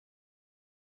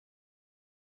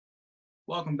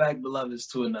Welcome back, beloveds,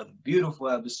 to another beautiful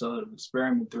episode of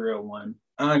Experiment 301.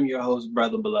 I'm your host,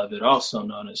 Brother Beloved, also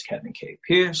known as Kevin K.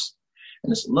 Pierce,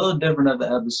 and it's a little different of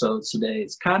an episode today.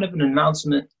 It's kind of an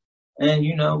announcement, and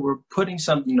we're putting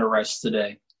something to rest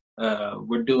today.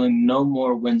 We're doing no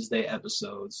more Wednesday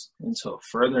episodes until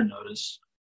further notice.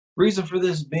 Reason for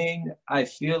this being, I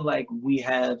feel like we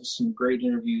have some great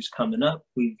interviews coming up.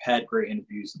 We've had great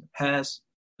interviews in the past,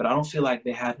 but I don't feel like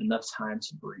they had enough time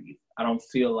to breathe. I don't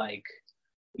feel like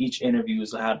each interview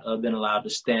has been allowed to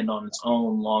stand on its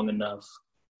own long enough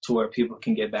to where people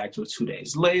can get back to it 2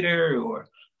 days later, or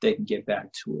they can get back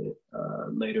to it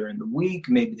later in the week.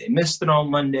 Maybe they missed it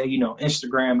on Monday,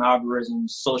 Instagram algorithms,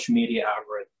 social media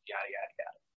algorithms, yada, yada,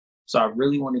 yada. So I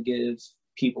really want to give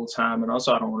people time, and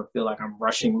also I don't want to feel like I'm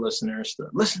rushing listeners to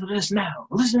listen to this now,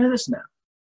 listen to this now.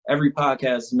 Every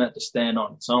podcast is meant to stand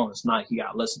on its own. It's not like you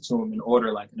got to listen to them in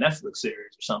order like a Netflix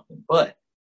series or something, but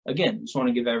again, just want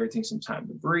to give everything some time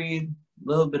to breathe, a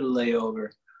little bit of layover,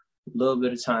 a little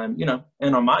bit of time,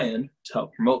 and on my end to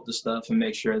help promote the stuff and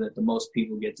make sure that the most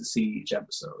people get to see each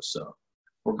episode. So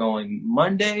we're going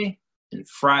Monday and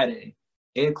Friday,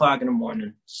 8 o'clock in the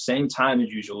morning, same time as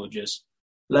usual, just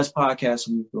less podcasts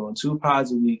a week, going 2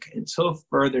 pods a week until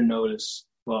further notice.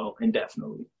 Well,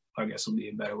 indefinitely, I guess would be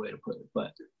a better way to put it.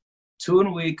 But 2 in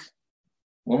a week,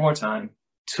 one more time,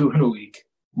 2 in a week.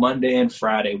 Monday and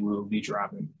Friday we will be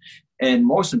dropping. And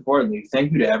most importantly,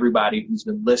 thank you to everybody who's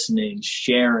been listening,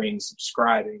 sharing,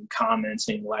 subscribing,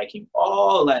 commenting, liking,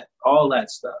 all that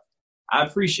stuff. I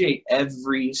appreciate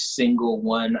every single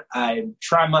one. I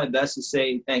try my best to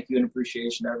say thank you and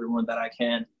appreciation to everyone that I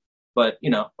can. But,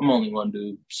 I'm only one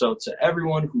dude. So to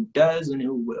everyone who does and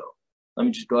who will, let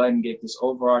me just go ahead and get this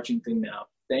overarching thing now.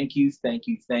 Thank you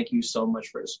so much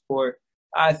for the support.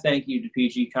 I thank you to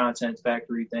PG Content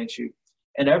Factory. Thanks you.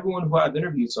 And everyone who I've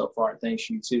interviewed so far, thanks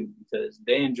you too, because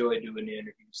they enjoy doing the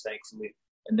interviews, thankfully,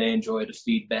 and they enjoy the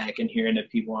feedback and hearing that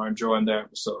people are enjoying their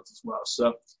episodes as well.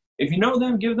 So if you know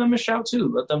them, give them a shout too.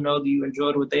 Let them know that you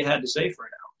enjoyed what they had to say for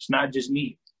an hour. It's not just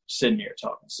me sitting here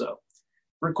talking. So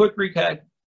for a quick recap,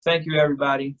 thank you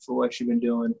everybody for what you've been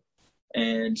doing.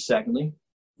 And secondly,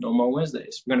 no more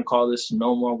Wednesdays. We're going to call this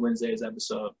No More Wednesdays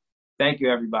episode. Thank you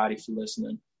everybody for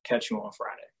listening. Catch you on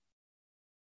Friday.